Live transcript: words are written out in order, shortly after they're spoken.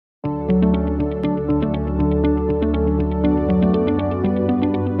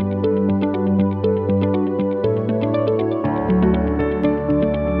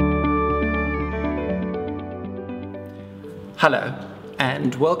Hello,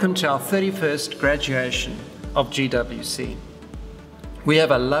 and welcome to our 31st graduation of GWC. We have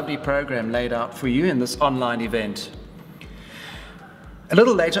a lovely program laid out for you in this online event. A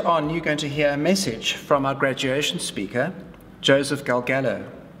little later on, you're going to hear a message from our graduation speaker, Joseph Galgallo,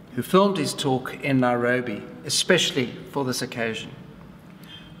 who filmed his talk in Nairobi, especially for this occasion.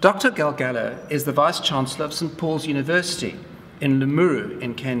 Dr. Galgallo is the Vice-Chancellor of St. Paul's University in Limuru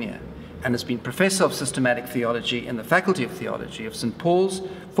in Kenya, and has been Professor of Systematic Theology in the Faculty of Theology of St. Paul's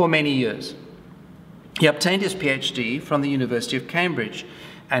for many years. He obtained his PhD from the University of Cambridge,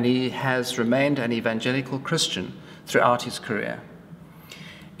 and he has remained an evangelical Christian throughout his career.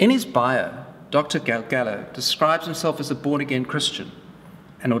 In his bio, Dr. Galgallo describes himself as a born-again Christian,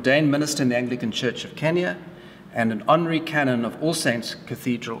 an ordained minister in the Anglican Church of Kenya, and an honorary canon of All Saints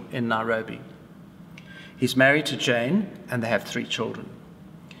Cathedral in Nairobi. He's married to Jane, and they have 3 children.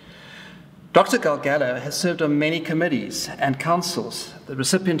 Dr. Galgallo has served on many committees and councils, the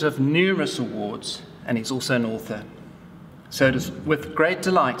recipient of numerous awards, and he's also an author. So it is with great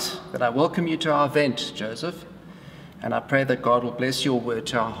delight that I welcome you to our event, Joseph, and I pray that God will bless your word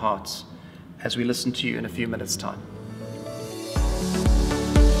to our hearts as we listen to you in a few minutes' time.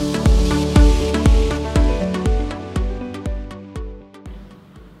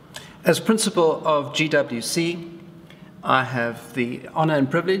 As principal of GWC, I have the honor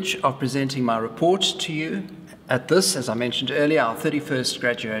and privilege of presenting my report to you at this, as I mentioned earlier, our 31st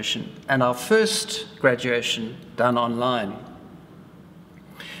graduation, and our first graduation done online.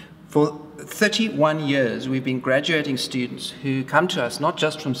 For 31 years, we've been graduating students who come to us not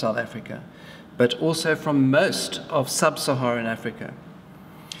just from South Africa, but also from most of sub-Saharan Africa.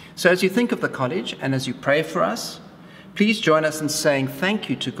 So as you think of the college and as you pray for us, please join us in saying thank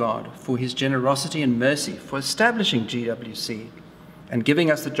you to God for his generosity and mercy for establishing GWC and giving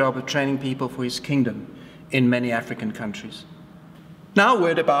us the job of training people for his kingdom in many African countries. Now a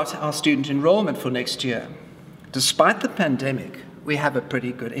word about our student enrollment for next year. Despite the pandemic, we have a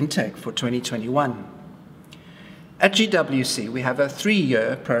pretty good intake for 2021. At GWC, we have a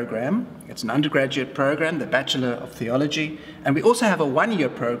 3-year program. It's an undergraduate program, the Bachelor of Theology, and we also have a 1-year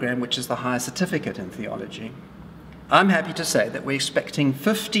program, which is the Higher Certificate in Theology. I'm happy to say that we're expecting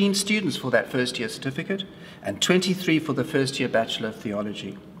 15 students for that first-year certificate and 23 for the first-year Bachelor of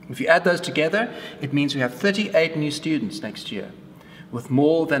Theology. If you add those together, it means we have 38 new students next year, with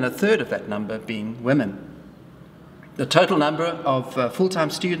more than a third of that number being women. The total number of full-time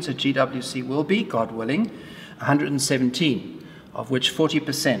students at GWC will be, God willing, 117, of which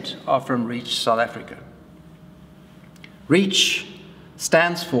 40% are from REACH South Africa. REACH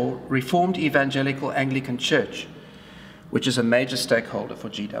stands for Reformed Evangelical Anglican Church, which is a major stakeholder for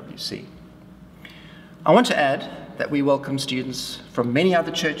GWC. I want to add that we welcome students from many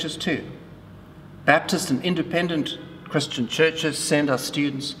other churches too. Baptist and independent Christian churches send us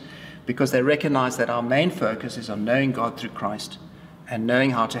students because they recognize that our main focus is on knowing God through Christ and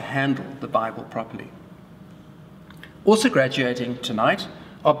knowing how to handle the Bible properly. Also graduating tonight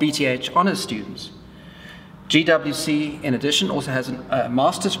are BTH Honours students. GWC, in addition, also has a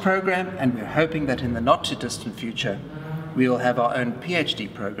master's program, and we're hoping that in the not-too-distant future, we will have our own PhD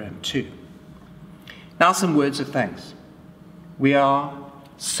program too. Now some words of thanks. We are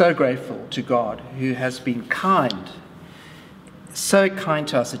so grateful to God, who has been so kind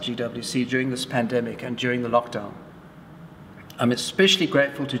to us at GWC during this pandemic and during the lockdown. I'm especially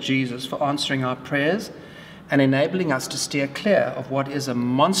grateful to Jesus for answering our prayers and enabling us to steer clear of what is a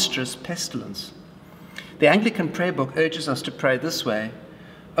monstrous pestilence. The Anglican prayer book urges us to pray this way: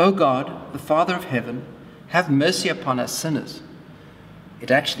 O God, the Father of heaven, have mercy upon us sinners. It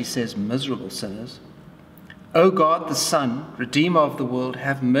actually says miserable sinners. O God, the Son, Redeemer of the world,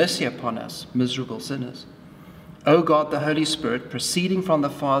 have mercy upon us, miserable sinners. O God, the Holy Spirit, proceeding from the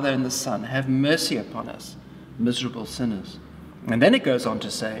Father and the Son, have mercy upon us, miserable sinners. And then it goes on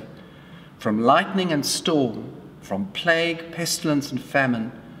to say, from lightning and storm, from plague, pestilence and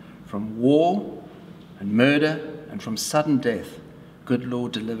famine, from war and murder, and from sudden death, good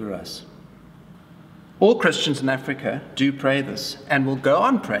Lord, deliver us. All Christians in Africa do pray this, and will go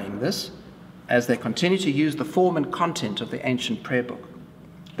on praying this as they continue to use the form and content of the ancient prayer book,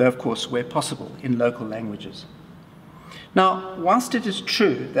 though of course where possible in local languages. Now, whilst it is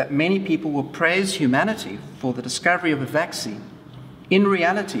true that many people will praise humanity for the discovery of a vaccine, in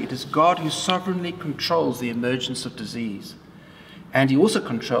reality it is God who sovereignly controls the emergence of disease, and he also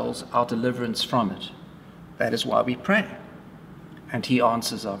controls our deliverance from it. That is why we pray, and he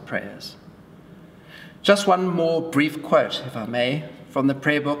answers our prayers. Just one more brief quote, if I may, from the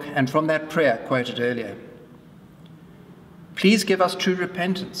prayer book and from that prayer quoted earlier. Please give us true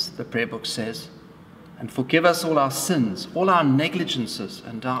repentance, the prayer book says, and forgive us all our sins, all our negligences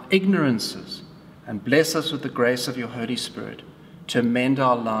and our ignorances, and bless us with the grace of your Holy Spirit to amend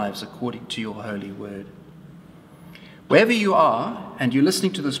our lives according to your holy word. Wherever you are and you're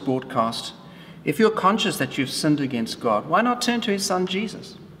listening to this broadcast, if you're conscious that you've sinned against God, why not turn to his Son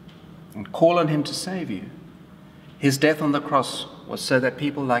Jesus and call on him to save you? His death on the cross was so that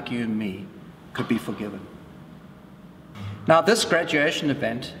people like you and me could be forgiven. Now, this graduation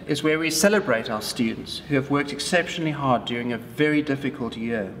event is where we celebrate our students who have worked exceptionally hard during a very difficult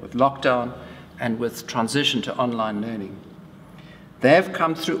year with lockdown and with transition to online learning. They have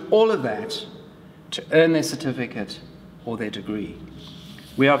come through all of that to earn their certificate or their degree.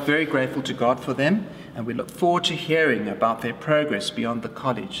 We are very grateful to God for them, and we look forward to hearing about their progress beyond the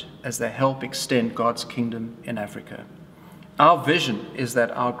college as they help extend God's kingdom in Africa. Our vision is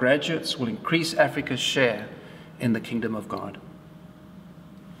that our graduates will increase Africa's share in the kingdom of God.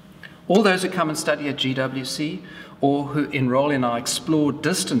 All those who come and study at GWC or who enroll in our Explore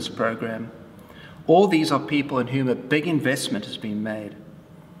Distance program, all these are people in whom a big investment has been made.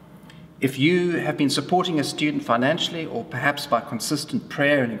 If you have been supporting a student financially or perhaps by consistent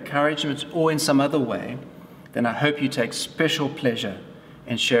prayer and encouragement or in some other way, then I hope you take special pleasure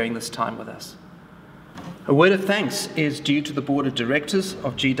in sharing this time with us. A word of thanks is due to the Board of Directors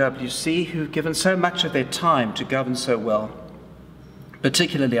of GWC who've given so much of their time to govern so well.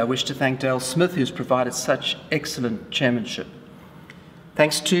 Particularly, I wish to thank Dale Smith, who's provided such excellent chairmanship.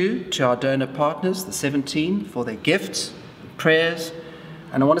 Thanks too to our donor partners, the 17, for their gifts, prayers,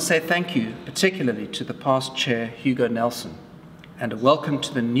 and I want to say thank you particularly to the past chair, Hugo Nelson, and a welcome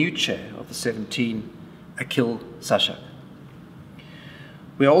to the new chair of the 17, Akil Sashak.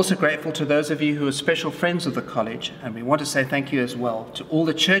 We are also grateful to those of you who are special friends of the college, and we want to say thank you as well to all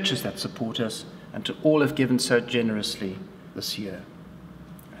the churches that support us and to all who have given so generously this year.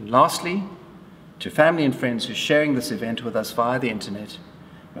 And lastly, to family and friends who are sharing this event with us via the internet,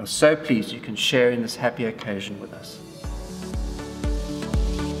 we are so pleased you can share in this happy occasion with us.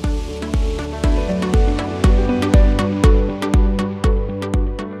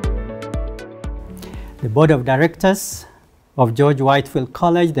 The Board of Directors of George Whitefield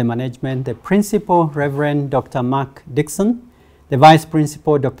College, the management, the Principal, Reverend Dr. Mark Dixon, the Vice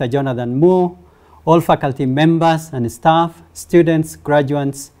Principal, Dr. Jonathan Moore, all faculty members and staff, students,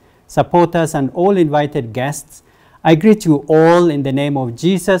 graduates, supporters, and all invited guests, I greet you all in the name of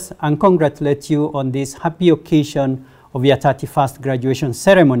Jesus and congratulate you on this happy occasion of your 31st graduation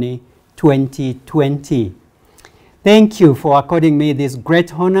ceremony 2020. Thank you for according me this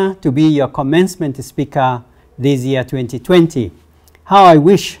great honor to be your commencement speaker this year 2020. How I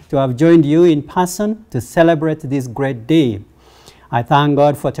wish to have joined you in person to celebrate this great day. I thank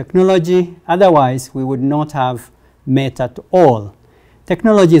God for technology, otherwise we would not have met at all.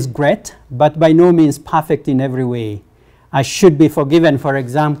 Technology is great, but by no means perfect in every way. I should be forgiven, for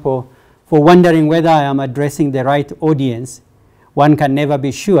example, for wondering whether I am addressing the right audience. One can never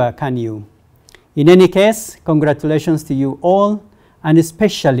be sure, can you? In any case, congratulations to you all, and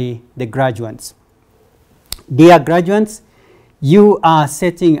especially the graduates. Dear graduates, you are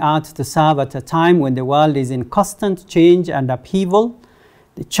setting out to serve at a time when the world is in constant change and upheaval.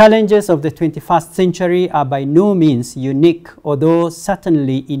 The challenges of the 21st century are by no means unique, although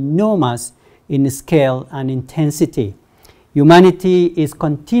certainly enormous in scale and intensity. Humanity is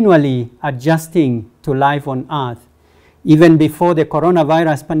continually adjusting to life on Earth. Even before the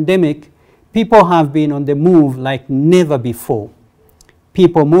coronavirus pandemic, people have been on the move like never before.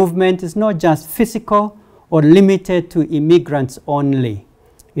 People movement is not just physical or limited to immigrants only.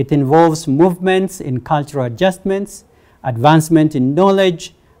 It involves movements in cultural adjustments, advancement in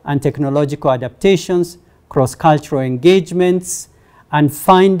knowledge and technological adaptations, cross-cultural engagements, and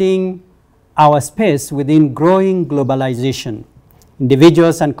finding our space within growing globalization.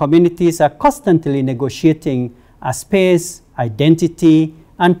 Individuals and communities are constantly negotiating a space, identity,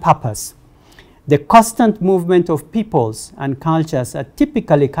 and purpose. The constant movement of peoples and cultures are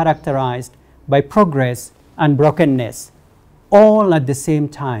typically characterized by progress and brokenness, all at the same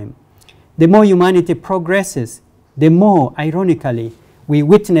time. The more humanity progresses, the more, ironically, we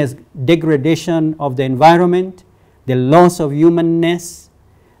witness degradation of the environment, the loss of humanness,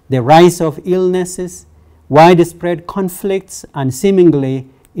 the rise of illnesses, widespread conflicts, and seemingly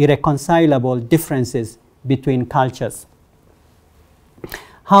irreconcilable differences between cultures.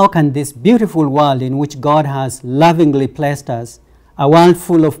 How can this beautiful world in which God has lovingly placed us, a world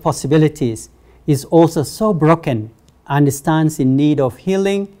full of possibilities, is also so broken and stands in need of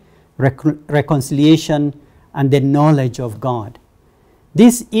healing, reconciliation, and the knowledge of God?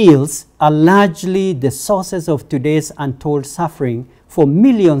 These ills are largely the sources of today's untold suffering for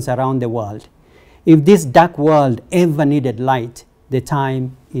millions around the world. If this dark world ever needed light, the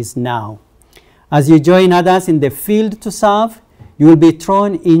time is now. As you join others in the field to serve, you will be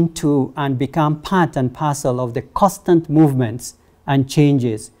thrown into and become part and parcel of the constant movements and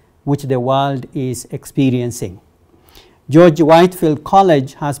changes which the world is experiencing. George Whitefield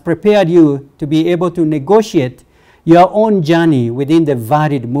College has prepared you to be able to negotiate your own journey within the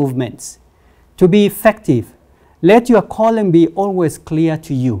varied movements. To be effective, let your calling be always clear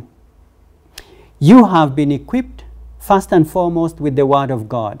to you. You have been equipped first and foremost with the Word of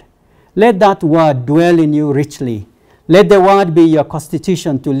God. Let that Word dwell in you richly. Let the Word be your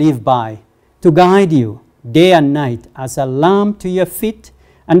constitution to live by, to guide you day and night as a lamp to your feet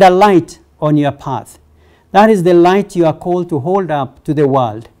and a light on your path. That is the light you are called to hold up to the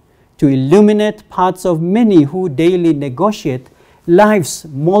world, to illuminate paths of many who daily negotiate life's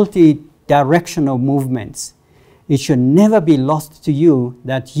multi-directional movements. It should never be lost to you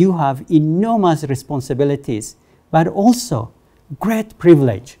that you have enormous responsibilities, but also great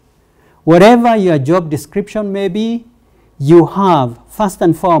privilege. Whatever your job description may be, you have, first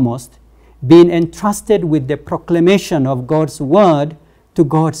and foremost, been entrusted with the proclamation of God's word to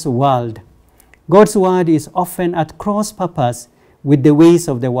God's world. God's word is often at cross purpose with the ways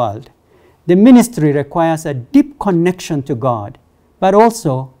of the world. The ministry requires a deep connection to God, but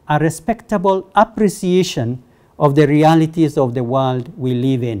also a respectable appreciation of the realities of the world we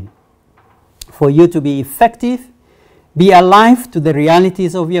live in. For you to be effective, be alive to the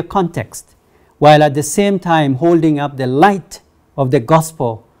realities of your context, while at the same time holding up the light of the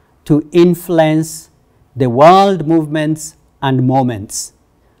gospel to influence the world movements and moments.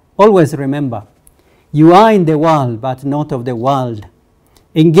 Always remember, you are in the world, but not of the world.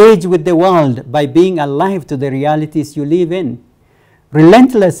 Engage with the world by being alive to the realities you live in.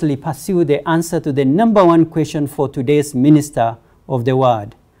 Relentlessly pursue the answer to the number one question for today's minister of the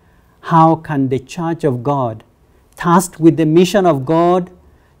word. How can the Church of God, tasked with the mission of God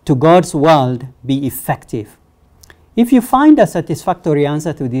to God's world, be effective? If you find a satisfactory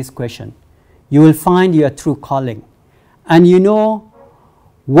answer to this question, you will find your true calling, and you know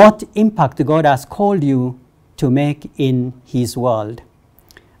what impact God has called you to make in His world.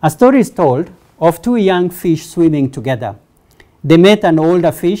 A story is told of two young fish swimming together. They met an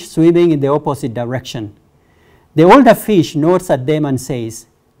older fish swimming in the opposite direction. The older fish nods at them and says,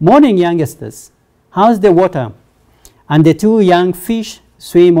 "Morning, youngsters. How's the water?" And the two young fish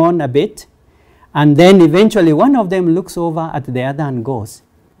swim on a bit, and then eventually one of them looks over at the other and goes,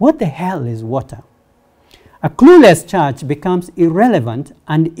 "What the hell is water?" A clueless church becomes irrelevant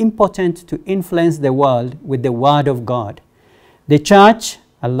and impotent to influence the world with the Word of God. The church,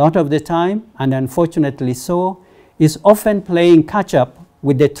 a lot of the time, and unfortunately so, is often playing catch-up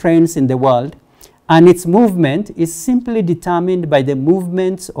with the trends in the world, and its movement is simply determined by the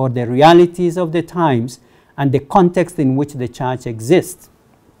movements or the realities of the times and the context in which the church exists.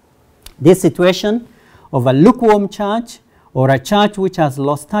 This situation of a lukewarm church, or a church which has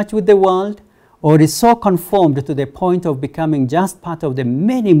lost touch with the world, or is so conformed to the point of becoming just part of the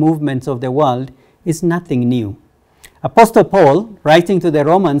many movements of the world, is nothing new. Apostle Paul, writing to the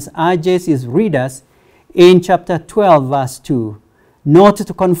Romans, urges his readers in chapter 12, verse 2, not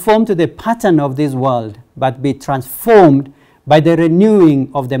to conform to the pattern of this world, but be transformed by the renewing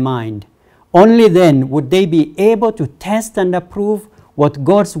of the mind. Only then would they be able to test and approve what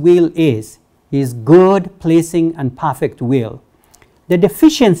God's will is, His good, pleasing, and perfect will. The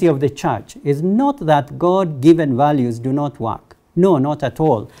deficiency of the church is not that God-given values do not work. No, not at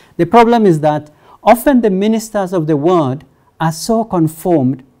all. The problem is that often the ministers of the word are so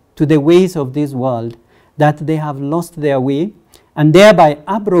conformed to the ways of this world that they have lost their way and thereby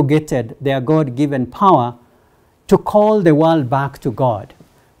abrogated their God-given power to call the world back to God,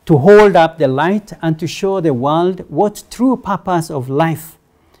 to hold up the light and to show the world what true purpose of life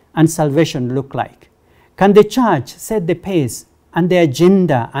and salvation look like. Can the church set the pace and the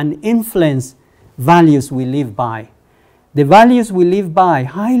agenda and influence values we live by? The values we live by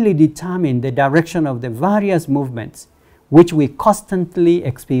highly determine the direction of the various movements which we constantly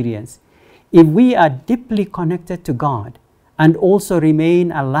experience. If we are deeply connected to God and also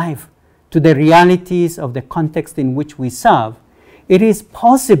remain alive to the realities of the context in which we serve, it is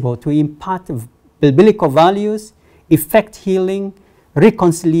possible to impart biblical values, effect healing,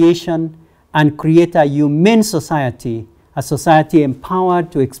 reconciliation, and create a humane society, a society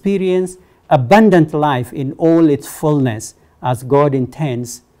empowered to experience abundant life in all its fullness as God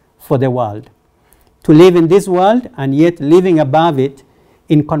intends for the world. To live in this world and yet living above it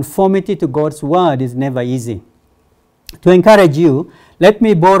in conformity to God's word is never easy. To encourage you, let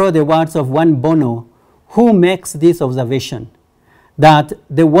me borrow the words of one Bono who makes this observation. that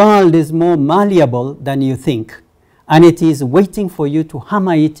the world is more malleable than you think, and it is waiting for you to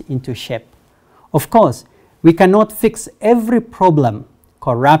hammer it into shape. Of course, we cannot fix every problem: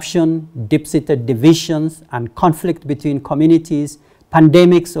 corruption, deep-seated divisions, and conflict between communities,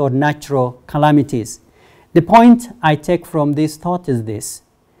 pandemics, or natural calamities. The point I take from this thought is this: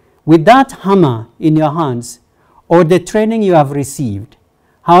 with that hammer in your hands, or the training you have received,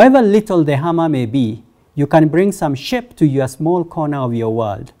 however little the hammer may be, you can bring some shape to your small corner of your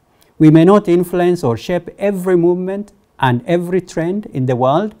world. We may not influence or shape every movement and every trend in the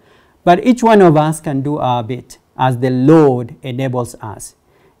world, but each one of us can do our bit as the Lord enables us.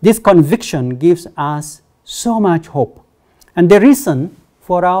 This conviction gives us so much hope. And the reason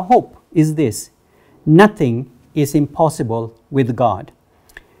for our hope is this: nothing is impossible with God.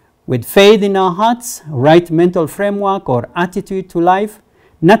 With faith in our hearts, right mental framework or attitude to life,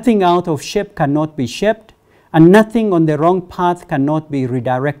 nothing out of shape cannot be shaped, and nothing on the wrong path cannot be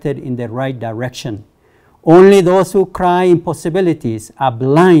redirected in the right direction. Only those who cry impossibilities are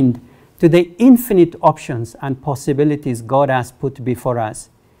blind to the infinite options and possibilities God has put before us.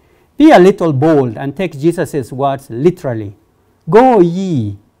 Be a little bold and take Jesus' words literally. Go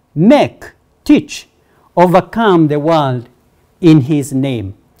ye, make, teach, overcome the world in his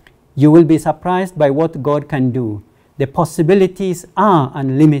name. You will be surprised by what God can do. The possibilities are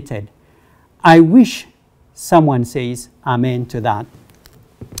unlimited. I wish someone says amen to that.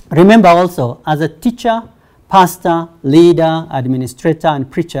 Remember also, as a teacher, pastor, leader, administrator,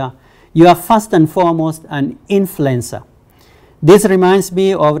 and preacher, you are first and foremost an influencer. This reminds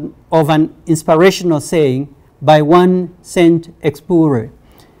me of an inspirational saying by one Saint Exupéry,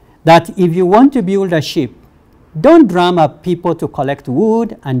 that if you want to build a ship, don't drum up people to collect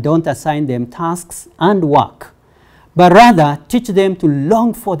wood and don't assign them tasks and work, but rather teach them to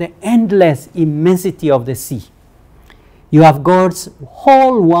long for the endless immensity of the sea. You have God's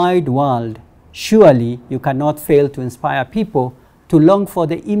whole wide world. Surely you cannot fail to inspire people to long for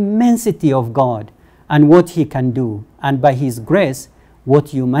the immensity of God and what he can do, and by his grace, what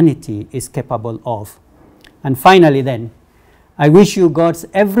humanity is capable of. And finally then, I wish you God's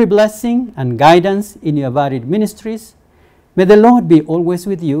every blessing and guidance in your varied ministries. May the Lord be always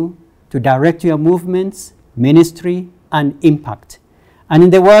with you to direct your movements, ministry, and impact. And in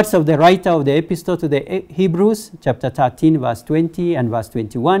the words of the writer of the Epistle to the Hebrews, chapter 13, verse 20 and verse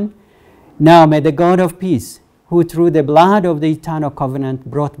 21, now may the God of peace, who through the blood of the eternal covenant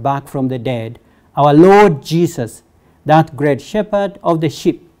brought back from the dead our Lord Jesus, that great shepherd of the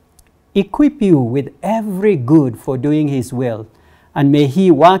sheep, equip you with every good for doing his will, and may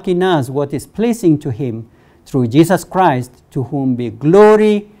he work in us what is pleasing to him, through Jesus Christ, to whom be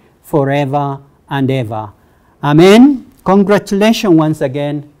glory forever and ever. Amen. Congratulations once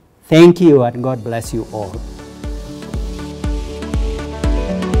again. Thank you, and God bless you all.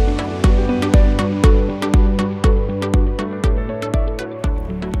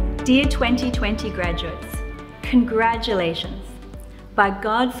 Dear 2020 graduates, congratulations. By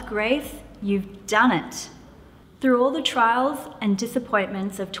God's grace, you've done it. Through all the trials and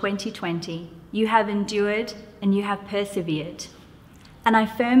disappointments of 2020, you have endured and you have persevered. And I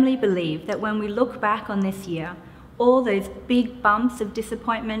firmly believe that when we look back on this year, all those big bumps of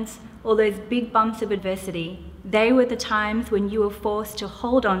disappointments, all those big bumps of adversity, they were the times when you were forced to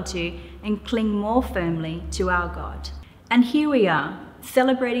hold on to and cling more firmly to our God. And here we are,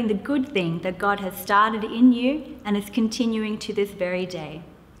 celebrating the good thing that God has started in you and is continuing to this very day.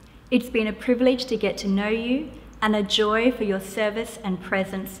 It's been a privilege to get to know you and a joy for your service and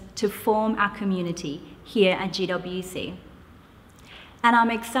presence to form our community here at GWC. And I'm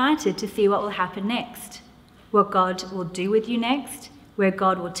excited to see what will happen next, what God will do with you next, where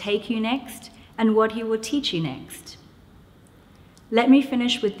God will take you next, and what he will teach you next. Let me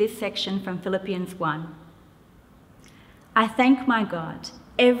finish with this section from Philippians 1. I thank my God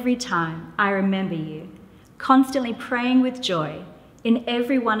every time I remember you, constantly praying with joy in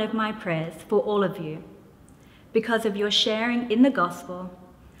every one of my prayers for all of you, because of your sharing in the gospel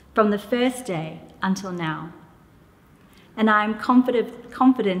from the first day until now. And I am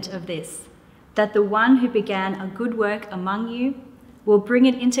confident of this, that the one who began a good work among you will bring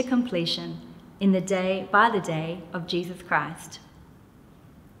it into completion by the day of Jesus Christ.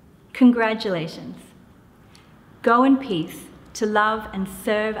 Congratulations. Go in peace to love and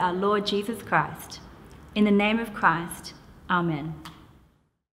serve our Lord Jesus Christ. In the name of Christ, amen.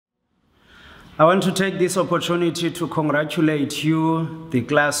 I want to take this opportunity to congratulate you, the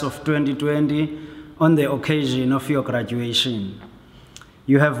class of 2020, on the occasion of your graduation.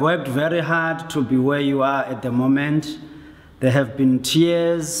 You have worked very hard to be where you are at the moment. There have been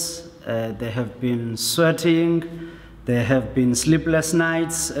tears, there have been sweating, There have been sleepless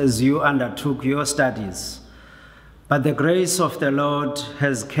nights as you undertook your studies, but the grace of the Lord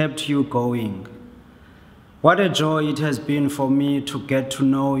has kept you going. What a joy it has been for me to get to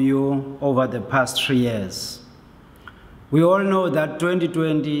know you over the past 3 years. We all know that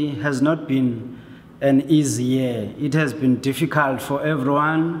 2020 has not been an easy year. It has been difficult for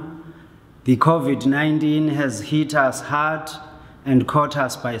everyone. The COVID-19 has hit us hard and caught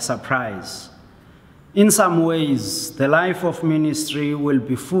us by surprise. In some ways, the life of ministry will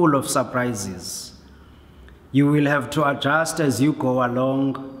be full of surprises. You will have to adjust as you go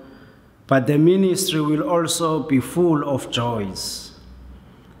along, but the ministry will also be full of joys.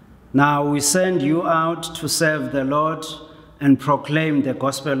 Now we send you out to serve the Lord and proclaim the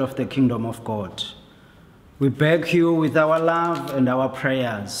gospel of the kingdom of God. We beg you with our love and our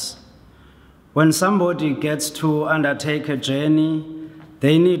prayers. When somebody gets to undertake a journey,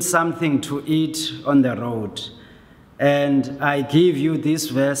 they need something to eat on the road. And I give you this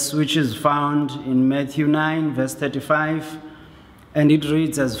verse, which is found in Matthew 9, verse 35, and it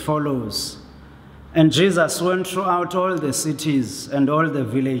reads as follows. And Jesus went throughout all the cities and all the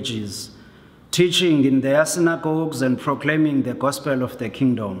villages, teaching in their synagogues and proclaiming the gospel of the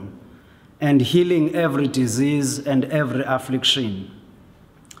kingdom, and healing every disease and every affliction.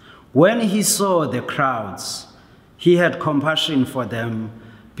 When he saw the crowds, he had compassion for them,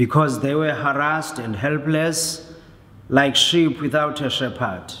 because they were harassed and helpless, like sheep without a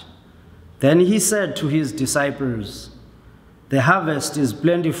shepherd. Then he said to his disciples, "The harvest is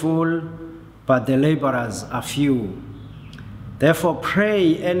plentiful, but the laborers are few. Therefore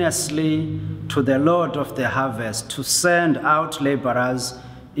pray earnestly to the Lord of the harvest to send out laborers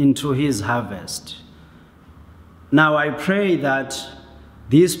into his harvest." Now I pray that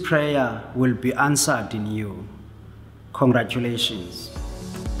this prayer will be answered in you. Congratulations.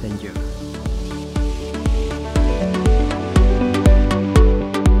 Thank you.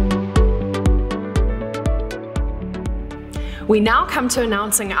 We now come to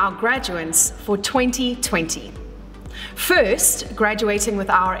announcing our graduates for 2020. First, graduating with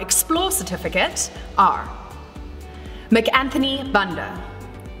our Explore certificate are McAnthony Bunda,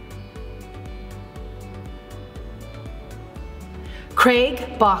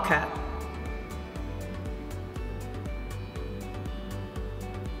 Craig Barker,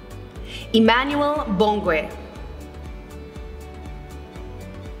 Emmanuel Bongwe,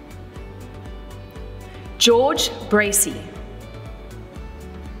 George Bracey,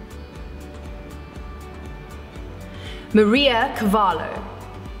 Maria Cavallo,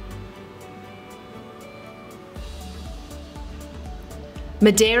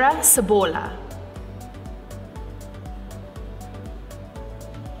 Madeira Sabola,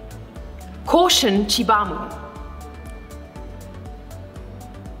 Caution Chibamu,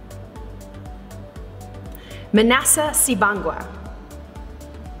 Manasseh Sibangwa,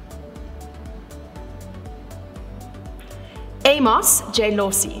 Amos J.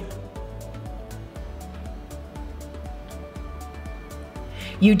 Lossi,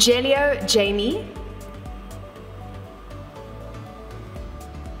 Eugelio Jamie,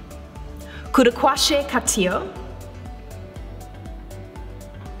 Kudakwashe Katio,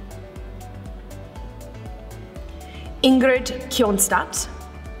 Ingrid Kjonstad,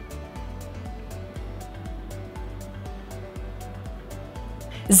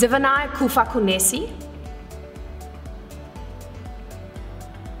 Zivanai Kufakunesi,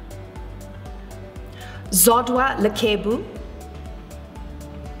 Zodwa Lekebu,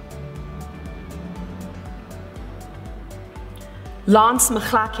 Lance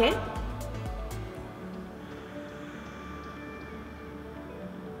Mchlake,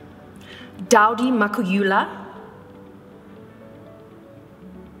 Daudi Makuyula,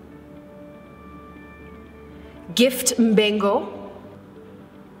 Gift Mbengo,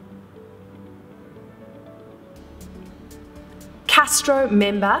 Castro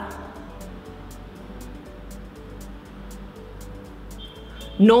Member,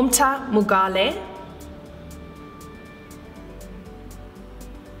 Nomta Mugale,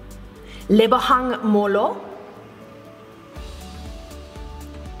 Lebahang Molo,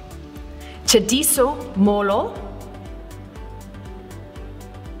 Chadiso Molo,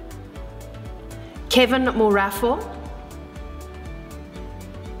 Kevin Morafo,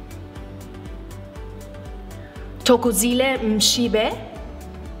 Tokozile Mshibe,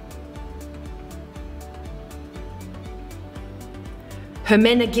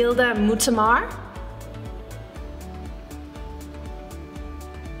 Hermenegilda Mutamar,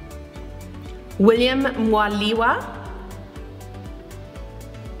 William Mwaliwa,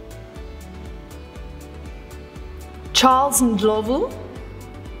 Charles Ndlovu,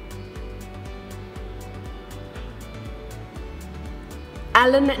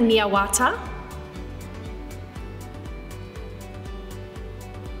 Alan Niawata,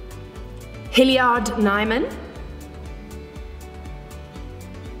 Hilliard Nyman,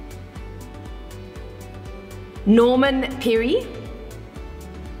 Norman Perry,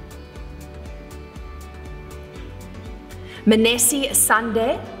 Manesi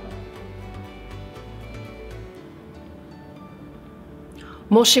Sande,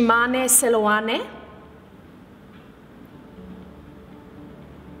 Moshimane Seloane,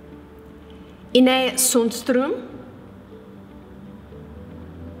 Ine Sundström,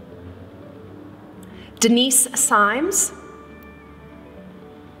 Denise Symes,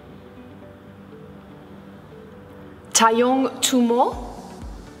 Tayong Tumo,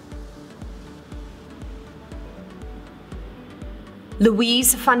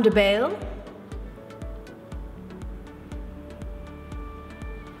 Louise van der Bijl,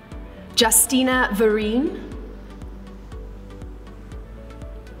 Justina Vereen,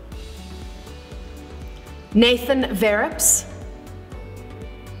 Nathan Verips,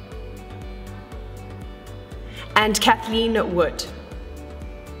 and Kathleen Wood.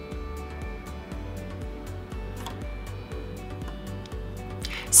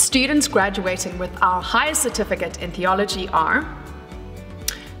 Students graduating with our highest certificate in theology are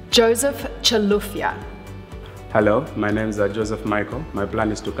Joseph Chalufia. Hello, my name is Joseph Michael. My plan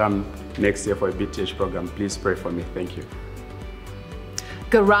is to come next year for a BTH program. Please pray for me. Thank you.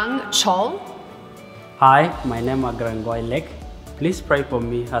 Garang Chol. Hi, my name is Garangoy Lek. Please pray for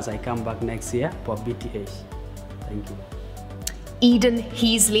me as I come back next year for BTH. Thank you. Eden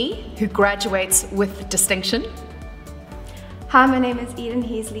Heasley, who graduates with distinction. Hi, my name is Eden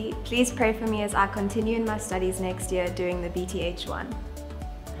Heasley. Please pray for me as I continue in my studies next year doing the BTH1.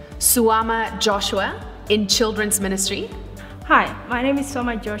 Suama Joshua, in children's ministry. Hi, my name is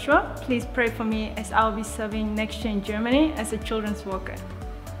Soma Joshua. Please pray for me as I'll be serving next year in Germany as a children's worker.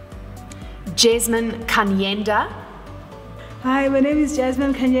 Jasmine Kanyenda. Hi, my name is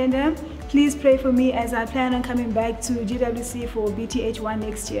Jasmine Kanyenda. Please pray for me as I plan on coming back to GWC for BTH1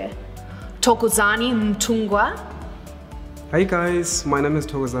 next year. Tokozani Mtungwa. Hi guys, my name is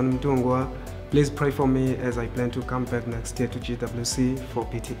Tokozani Mtungwa. Please pray for me as I plan to come back next year to GWC for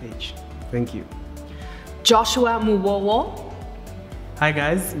BTH. Thank you. Joshua Muwowo. Hi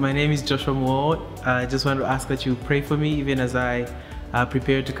guys, my name is Joshua Muwowo. I just want to ask that you pray for me even as I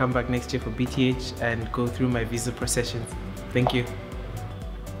prepare to come back next year for BTH and go through my visa processions. Thank you.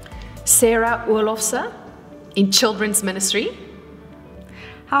 Sarah Urlofse, in children's ministry.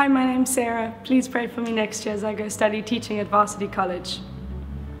 Hi, my name's Sarah. Please pray for me next year as I go study teaching at Varsity College.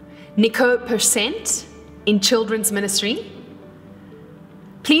 Nico Percent, in children's ministry.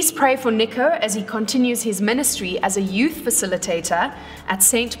 Please pray for Nico as he continues his ministry as a youth facilitator at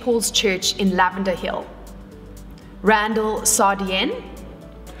St. Paul's Church in Lavender Hill. Randall Sardien.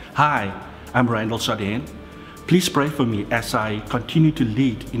 Hi, I'm Randall Sardien. Please pray for me as I continue to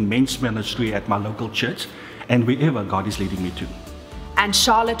lead in men's ministry at my local church and wherever God is leading me to. And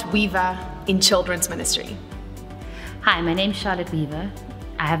Charlotte Weaver, in children's ministry. Hi, my name's Charlotte Weaver.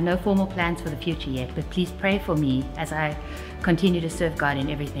 I have no formal plans for the future yet, but please pray for me as I continue to serve God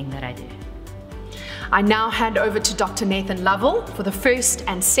in everything that I do. I now hand over to Dr. Nathan Lovell for the first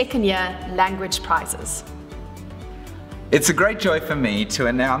and second year language prizes. It's a great joy for me to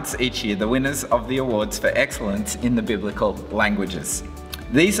announce each year the winners of the awards for excellence in the biblical languages.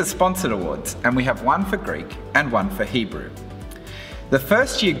 These are sponsored awards, and we have one for Greek and one for Hebrew. The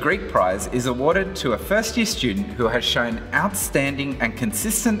first year Greek prize is awarded to a first year student who has shown outstanding and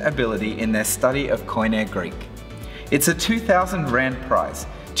consistent ability in their study of Koine Greek. It's a 2,000 Rand prize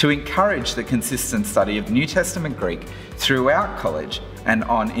to encourage the consistent study of New Testament Greek throughout college and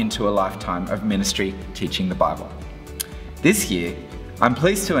on into a lifetime of ministry teaching the Bible. This year, I'm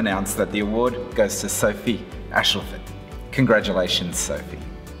pleased to announce that the award goes to Sophie Ashleford. Congratulations, Sophie.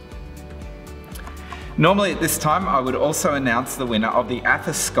 Normally at this time, I would also announce the winner of the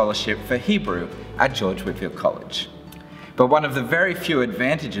Athos Scholarship for Hebrew at George Whitefield College. But one of the very few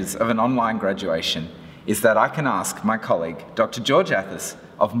advantages of an online graduation is that I can ask my colleague, Dr. George Athos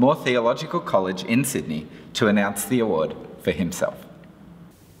of Moore Theological College in Sydney, to announce the award for himself.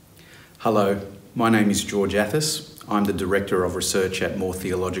 Hello, my name is George Athos. I'm the Director of Research at Moore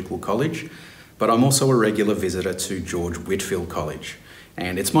Theological College, but I'm also a regular visitor to George Whitefield College.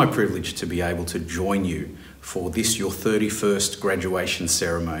 And it's my privilege to be able to join you for this, your 31st graduation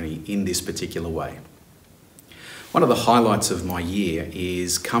ceremony in this particular way. One of the highlights of my year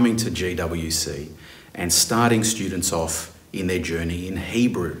is coming to GWC and starting students off in their journey in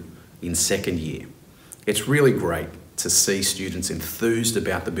Hebrew in second year. It's really great to see students enthused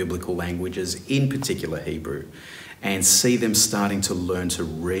about the biblical languages, in particular Hebrew, and see them starting to learn to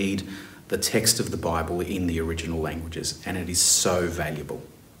read the text of the Bible in the original languages, and it is so valuable.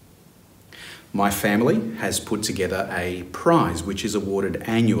 My family has put together a prize which is awarded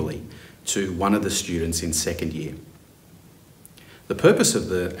annually to one of the students in second year. The purpose of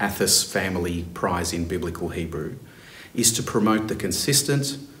the Athos Family Prize in Biblical Hebrew is to promote the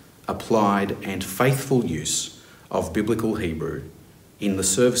consistent, applied and faithful use of Biblical Hebrew in the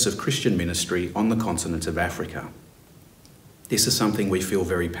service of Christian ministry on the continent of Africa. This is something we feel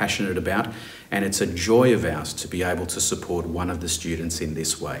very passionate about, and it's a joy of ours to be able to support one of the students in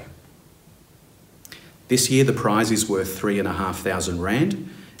this way. This year the prize is worth 3,500 Rand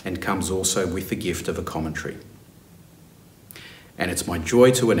and comes also with the gift of a commentary. And it's my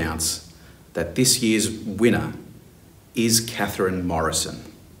joy to announce that this year's winner is Catherine Morrison.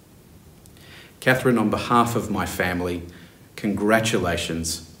 Catherine, on behalf of my family,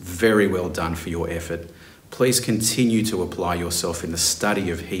 congratulations, very well done for your effort. Please continue to apply yourself in the study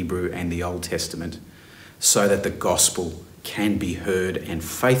of Hebrew and the Old Testament so that the gospel can be heard and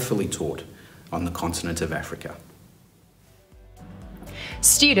faithfully taught on the continent of Africa.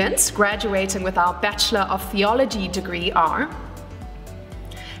 Students graduating with our Bachelor of Theology degree are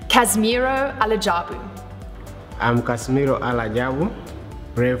Casimiro Alajabu. I'm Casimiro Alajabu.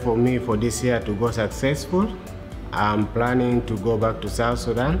 Pray for me for this year to go successful. I'm planning to go back to South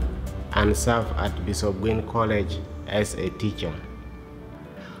Sudan and serve at Bishop Gwynn College as a teacher.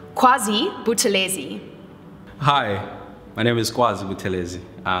 Kwazi Butelezi. Hi, my name is Kwazi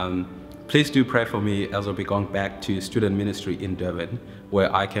Butelezi. Please do pray for me as I'll be going back to student ministry in Durban,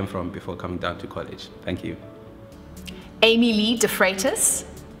 where I came from before coming down to college. Thank you. Amy Lee De Freitas.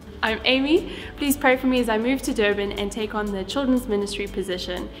 I'm Amy. Please pray for me as I move to Durban and take on the children's ministry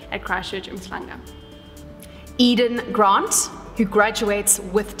position at Christchurch Umhlanga. Eden Grant, who graduates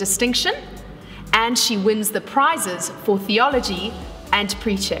with distinction, and she wins the prizes for theology and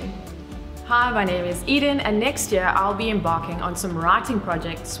preaching. Hi, my name is Eden, and next year I'll be embarking on some writing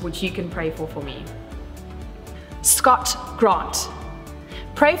projects which you can pray for me. Scott Grant.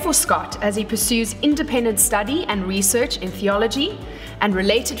 Pray for Scott as he pursues independent study and research in theology and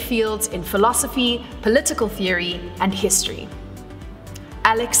related fields in philosophy, political theory, and history.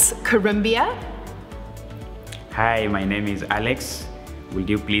 Alex Karimbia. Hi, my name is Alex. Will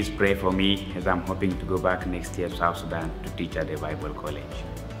you please pray for me as I'm hoping to go back next year to South Sudan to teach at the Bible College.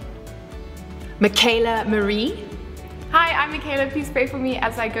 Michaela Marie. Hi, I'm Michaela. Please pray for me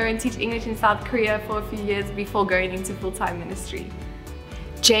as I go and teach English in South Korea for a few years before going into full-time ministry.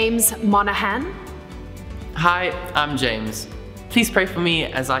 James Monahan. Hi, I'm James. Please pray for me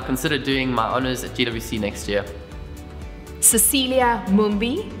as I consider doing my honours at GWC next year. Cecilia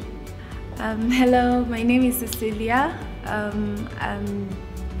Mumbi. Hello, my name is Cecilia.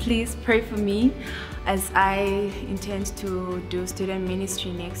 Please pray for me as I intend to do student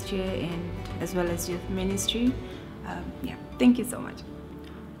ministry next year and as well as youth ministry. Yeah, thank you so much.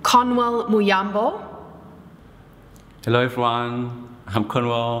 Conwell Muyambo. Hello everyone, I'm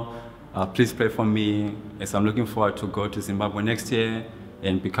Conwell. Please pray for me as I'm looking forward to go to Zimbabwe next year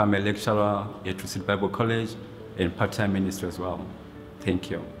and become a lecturer at Whitefield Bible College and part-time ministry as well. Thank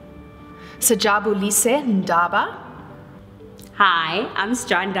you. Sajabu Lise Ndaba. Hi, I'm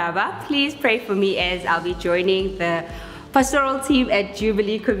John Ndaba. Please pray for me as I'll be joining the pastoral team at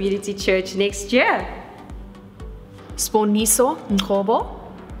Jubilee Community Church next year. Sponiso Ngobo.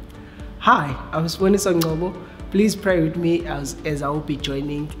 Hi, I'm Sponiso Ngobo. Please pray with me as I will be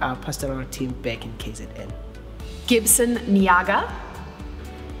joining our pastoral team back in KZN. Gibson Nyaga.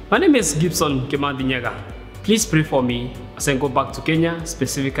 My name is Gibson Kimandi Nyaga. Please pray for me as I go back to Kenya,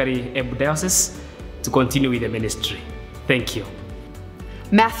 specifically Embu Diocese, to continue with the ministry. Thank you.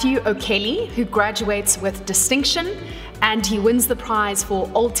 Matthew O'Kelly, who graduates with distinction, and he wins the prize for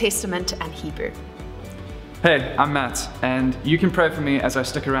Old Testament and Hebrew. Hey, I'm Matt, and you can pray for me as I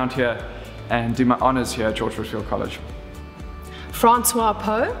stick around here and do my honours here at George Whitefield College. Francois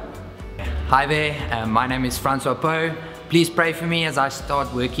Poe. Hi there, my name is Francois Poe. Please pray for me as I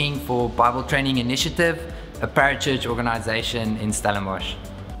start working for Bible Training Initiative, a parachurch organisation in Stellenbosch.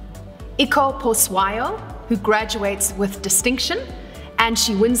 Iko Poswayo, who graduates with distinction, and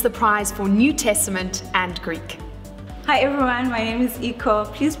she wins the prize for New Testament and Greek. Hi everyone, my name is Iko.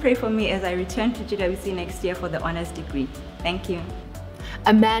 Please pray for me as I return to GWC next year for the honours degree. Thank you.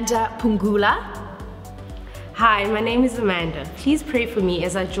 Amanda Pungula. Hi, my name is Amanda. Please pray for me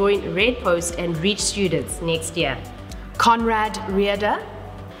as I join Red Post and reach students next year. Conrad Rieda.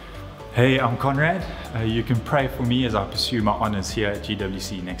 Hey, I'm Conrad. You can pray for me as I pursue my honours here at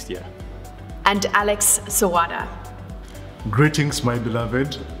GWC next year. And Alex Sawada. Greetings, my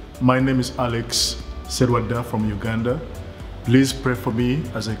beloved. My name is Alex Sedwada from Uganda. Please pray for me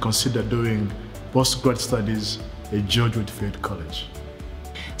as I consider doing postgrad studies at George Whitefield College.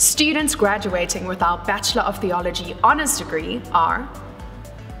 Students graduating with our Bachelor of Theology honours degree are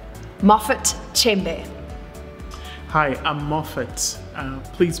Moffat Chembe. Hi, I'm Moffat.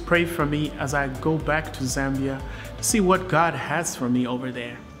 Please pray for me as I go back to Zambia to see what God has for me over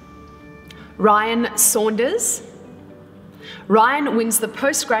there. Ryan Saunders. Ryan wins the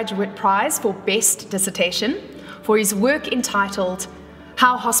postgraduate prize for Best Dissertation for his work entitled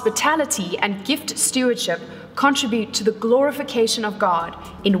How Hospitality and Gift Stewardship Contribute to the Glorification of God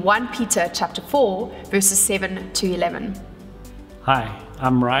in 1 Peter chapter 4, verses 7 to 11. Hi,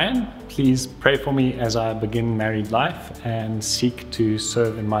 I'm Ryan. Please pray for me as I begin married life and seek to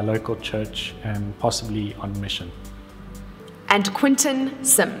serve in my local church and possibly on mission. And Quinton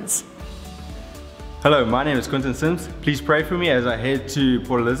Sims. Hello, my name is Quinton Sims. Please pray for me as I head to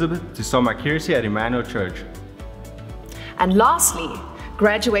Port Elizabeth to start my curacy at Emmanuel Church. And lastly,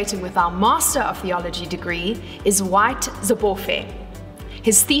 graduating with our Master of Theology degree is White Zabofe.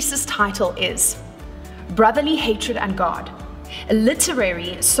 His thesis title is Brotherly Hatred and God, a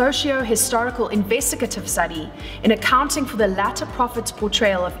literary socio-historical investigative study in accounting for the latter prophet's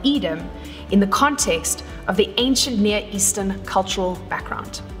portrayal of Edom in the context of the ancient Near Eastern cultural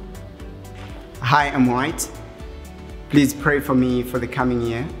background. Hi, I'm White. Please pray for me for the coming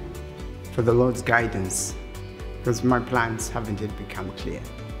year, for the Lord's guidance, because my plans haven't yet become clear.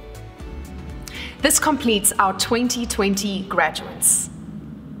 This completes our 2020 graduates.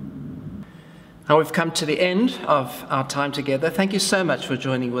 Now we've come to the end of our time together. Thank you so much for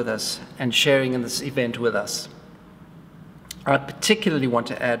joining with us and sharing in this event with us. I particularly want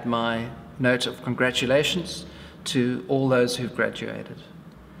to add my note of congratulations to all those who've graduated.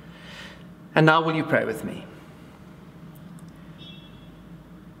 And now will you pray with me?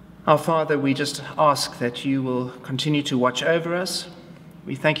 Our Father, we just ask that you will continue to watch over us.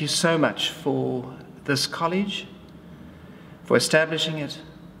 We thank you so much for this college, for establishing it,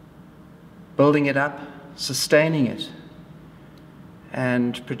 building it up, sustaining it,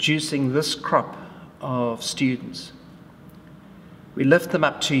 and producing this crop of students. We lift them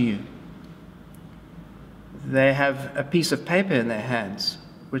up to you. They have a piece of paper in their hands,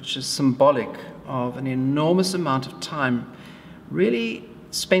 which is symbolic of an enormous amount of time really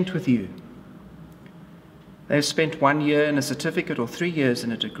spent with you. They've spent 1 year in a certificate or 3 years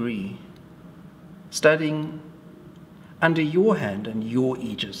in a degree, studying under your hand and your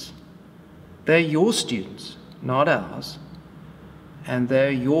aegis. They're your students, not ours, and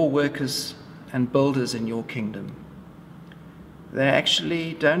they're your workers and builders in your kingdom. They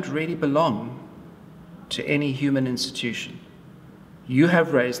actually don't really belong to any human institution. You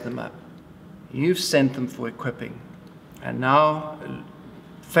have raised them up. You've sent them for equipping. And now,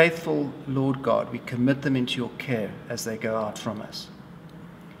 faithful Lord God, we commit them into your care as they go out from us.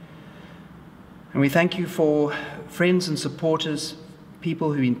 And we thank you for friends and supporters,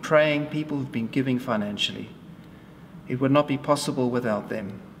 people who've been praying, people who've been giving financially. It would not be possible without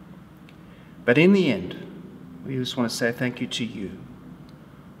them. But in the end, we just want to say thank you to you.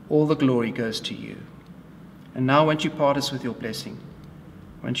 All the glory goes to you. And now won't you part us with your blessing?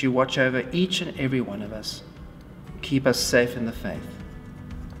 Won't you watch over each and every one of us? Keep us safe in the faith.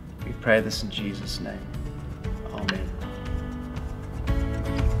 We pray this in Jesus' name.